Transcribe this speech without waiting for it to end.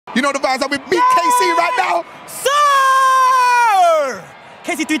You know the vibes. I'm with Big KC right now. Sir!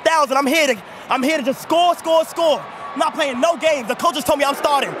 KC 3000, I'm here to just score. I'm not playing no games. The coach just told me I'm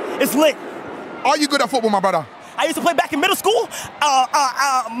starting. It's lit. Are you good at football, my brother? I used to play back in middle school.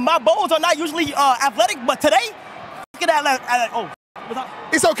 My bones are not usually athletic, but today, look at that.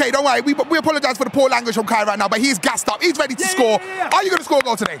 It's okay, don't worry. We apologize for the poor language from Kai right now, but he's gassed up. He's ready to score. Yeah. Are you going to score a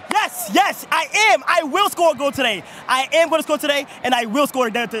goal today? Yes, I am. I will score a goal today. I am going to score today, and I will score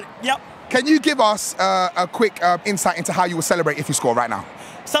today. Yep. Can you give us a quick insight into how you will celebrate if you score right now?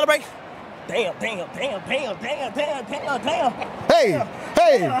 Celebrate? Damn. Hey.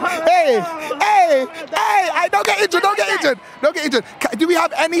 Don't get injured. Do we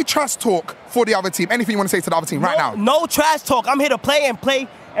have any trash talk for the other team? Anything you want to say to the other team right now? No trash talk. I'm here to play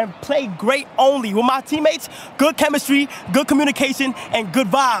great only with my teammates. Good chemistry, good communication, and good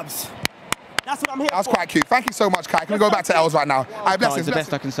vibes. That's what I'm here for. That's quite cute. Thank you so much, Kai. Can we go back to Els right now? It's the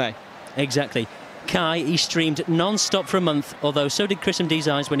best I can say. Exactly. Kai, he streamed non-stop for a month, although so did Chris Md's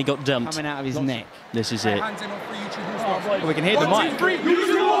eyes when he got dumped. Coming out of his neck. This is it. Well, we can hear the mic.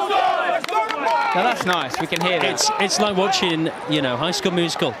 Now that's nice. We can hear that. It's like watching, High School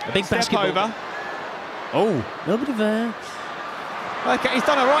Musical. A big basketball. Over. Oh, a little bit of air. Okay, he's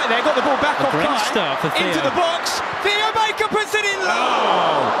done all right there. Got the ball back off Great Kai. start for Theo. Into the box. Theo Baker puts it in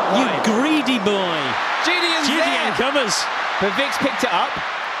low. You greedy boy. Gideon covers. But Vic's picked it up.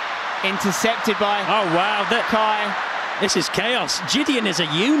 Intercepted by Kai. This is chaos. Gideon is a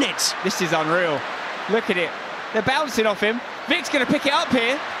unit. This is unreal. Look at it. They're bouncing off him. Vic's going to pick it up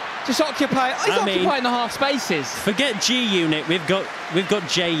here. Just occupy. He's occupying the half spaces. Forget G unit. We've got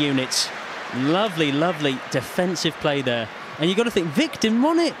J units. Lovely defensive play there. And you've got to think Vic didn't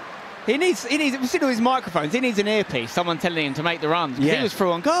want it. He needs. We've seen all his microphones. He needs an earpiece. Someone telling him to make the runs. Yeah. He was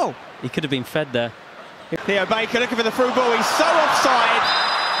through on goal. He could have been fed there. Theo Baker looking for the through ball. He's so offside.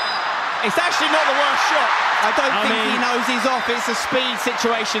 It's actually not the worst shot. I don't think he knows he's off. It's a speed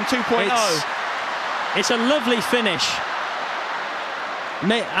situation 2.0. It's a lovely finish.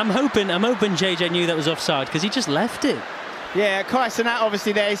 Mate, I'm hoping JJ knew that was offside because he just left it. Yeah, Kai Cenat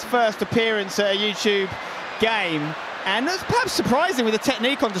obviously there, his first appearance at a YouTube game. And that's perhaps surprising with the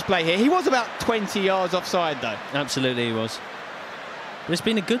technique on display here. He was about 20 yards offside though. Absolutely he was. But it's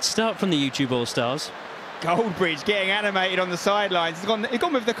been a good start from the YouTube All-Stars. Goldbridge getting animated on the sidelines. He's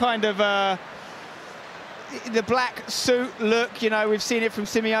gone with the kind of the black suit look. We've seen it from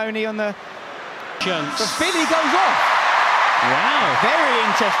Simeone on the chunks. But Philly goes off. Wow. Very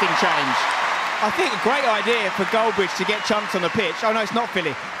interesting change. I think a great idea for Goldbridge to get Chunks on the pitch. Oh, no, it's not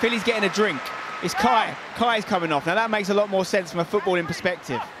Philly. Philly's getting a drink. It's Kai. Kai's coming off. Now, that makes a lot more sense from a footballing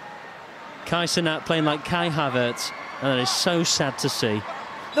perspective. Kai Cenat playing like Kai Havertz, and that is so sad to see.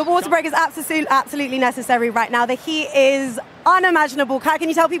 The water break is absolutely necessary right now. The heat is unimaginable. Kai, can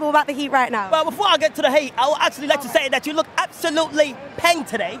you tell people about the heat right now? Well, before I get to the heat, I would actually like to say that you look absolutely peng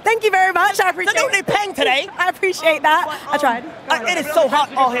today. Thank you very much. I appreciate absolutely peng today. I appreciate that. I tried. It is so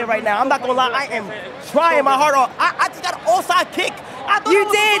hot out here right now. I'm not going to lie. I am trying my heart off. I just got an offside kick.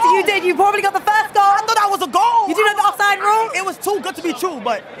 You did. You probably got the first goal. I thought that was a goal. You do know the offside rule? It was too good to be true,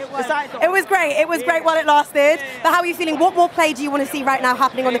 but it was great. It was great while it lasted. But how are you feeling? What more play do you want to see right now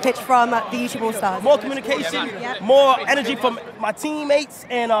happening on the pitch from the YouTube All-Stars? More communication, more energy from my teammates,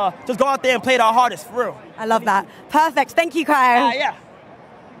 and just go out there and play our hardest, for real. I love that. Perfect. Thank you, Kai. Yeah.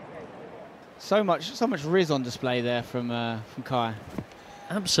 So much Riz on display there from Kai.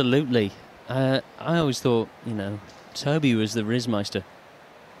 Absolutely. I always thought, Toby was the Rizmeister.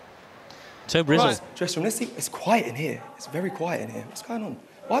 Toby Rizzle. Right. Dressing room, let's see. It's quiet in here. It's very quiet in here. What's going on?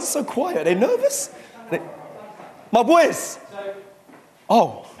 Why is it so quiet? Are they nervous? My boys!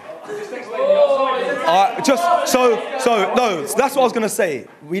 Oh. No, that's what I was going to say.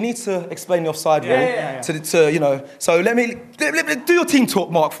 We need to explain the offside rule So let me do your team talk,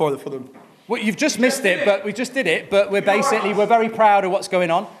 Mark, for them. Well, you've just missed it, but we just did it. But we're very proud of what's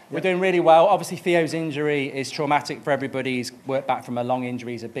going on. We're doing really well. Obviously, Theo's injury is traumatic for everybody. He's worked back from a long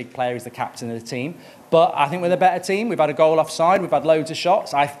injury. He's a big player. He's the captain of the team. But I think we're the better team. We've had a goal offside. We've had loads of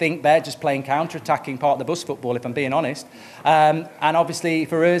shots. I think they're just playing counter-attacking part of the bus football, if I'm being honest. And obviously,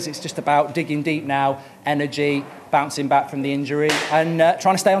 for us, it's just about digging deep now, energy, bouncing back from the injury, and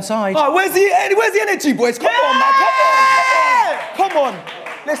trying to stay on side. Oh, where's the energy, boys? Come on, man. Come on.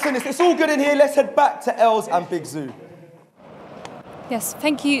 Listen, it's all good in here. Let's head back to Els and Big Zoo. Yes,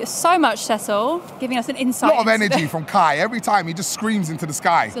 thank you so much, Cecil, giving us an insight. A lot of energy from Kai. Every time he just screams into the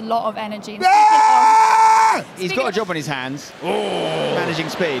sky. It's a lot of energy. He's got a job on his hands. Managing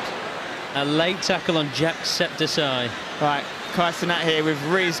speed. A late tackle on Jacksepticeye. Right, Kai Cenat here with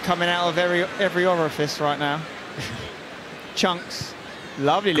Riz coming out of every orifice right now. Chunks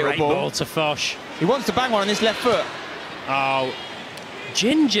Lovely little Great ball to Fosh. He wants to bang one on this left foot. Oh,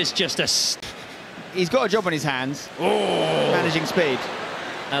 Ginger's just a... He's got a job on his hands. Managing speed.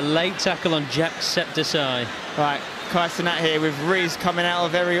 A late tackle on Jack Septisai. Right, Cenat here with Riz coming out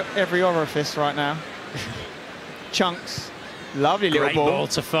of every orifice right now. Chunks. Lovely little Great ball. ball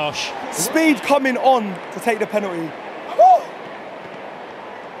to Fosh. Speed coming on to take the penalty.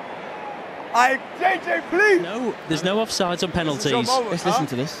 JJ, please. No, there's no offsides on penalties. Let's listen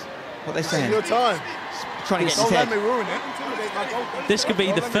to this. What they're saying. Your time. Trying to get his Don't let head. me ruin it. This could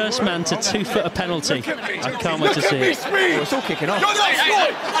be the first man to 2-foot a penalty. I can't wait to see it. Oh, it's all kicking off.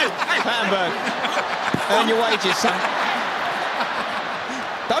 Battenberg, earn your wages, son.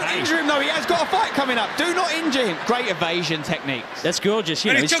 Don't injure him, though. He has got a fight coming up. Do not injure him. Great evasion techniques. That's gorgeous.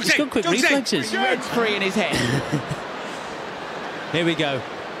 You know, he's got quick reflexes. Free in his head. Here we go.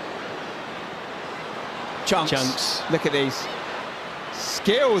 Chunks. Look at these.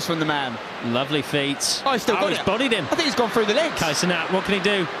 Skills from the man. Lovely feet. Oh, he's still got he's it. bodied him. I think he's gone through the legs. Cenat, what can he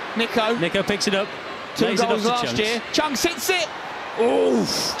do? Nico picks it up. 2 goals last year. Chunks hits it. Oh,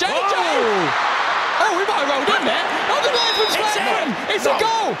 JJ! Oh, we might have rolled in there. Oh, the linesman's flagged for him. It's a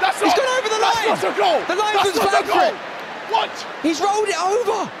goal. He's gone over the line. That's not a goal. The linesman's flagged for it. What? He's rolled it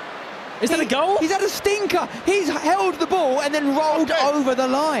over. Is that a goal? He's had a stinker. He's held the ball and then rolled over the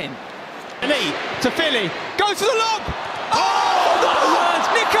line. Lee to Philly. Go to the lob. Oh, my word.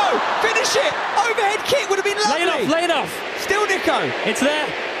 Nico, finish it. Overhead kick would have been lovely. Lay it off. Still Nico. It's there.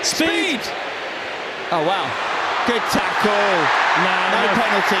 Speed. Oh, wow. Good tackle. No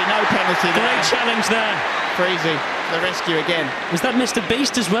penalty. Great challenge there. Freezy, the rescue again. Was that Mr.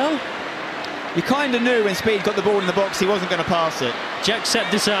 Beast as well? You kind of knew when Speed got the ball in the box he wasn't going to pass it. Jack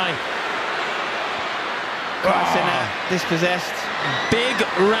Septisai. Dispossessed. Big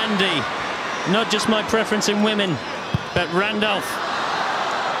Randy. Not just my preference in women, but Randolph.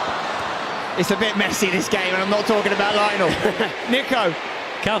 It's a bit messy, this game, and I'm not talking about Lionel. Nico.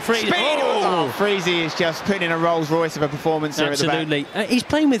 Calfreed. Speed. Freezy is just putting in a Rolls Royce of a performance here at the back. Absolutely. He's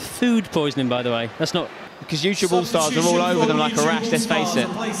playing with food poisoning, by the way. That's not... Because YouTube All-Stars are all over them like a rash, let's face it.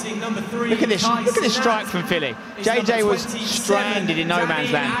 Look at this strike from Philly. JJ was stranded in no man's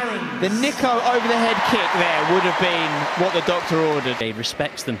land. The Nico over the head kick there would have been what the doctor ordered. He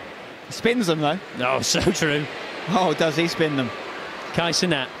respects them. He spins them though. Oh, so true. Oh, does he spin them?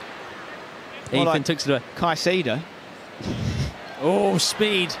 Cenat. Ethan took it away. Caicedo. Oh,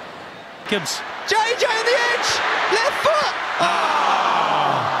 Speed. Gibbs. JJ on the edge! Left foot! Oh!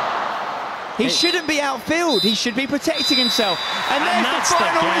 He shouldn't be outfield. He should be protecting himself. And there's the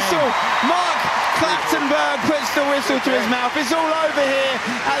final whistle. Mark Clattenburg puts the whistle to his mouth. It's all over here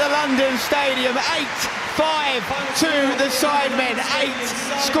at the London Stadium. 8-5 to the Sidemen. 8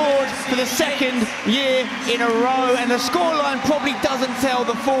 scored for the second year in a row. And the scoreline probably doesn't tell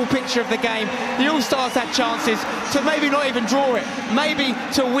the full picture of the game. The All-Stars had chances to maybe not even draw it, maybe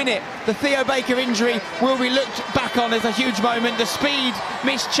to win it. The Theo Baker injury will be looked back on as a huge moment. The Speed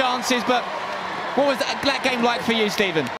missed chances, but what was that game like for you, Stephen?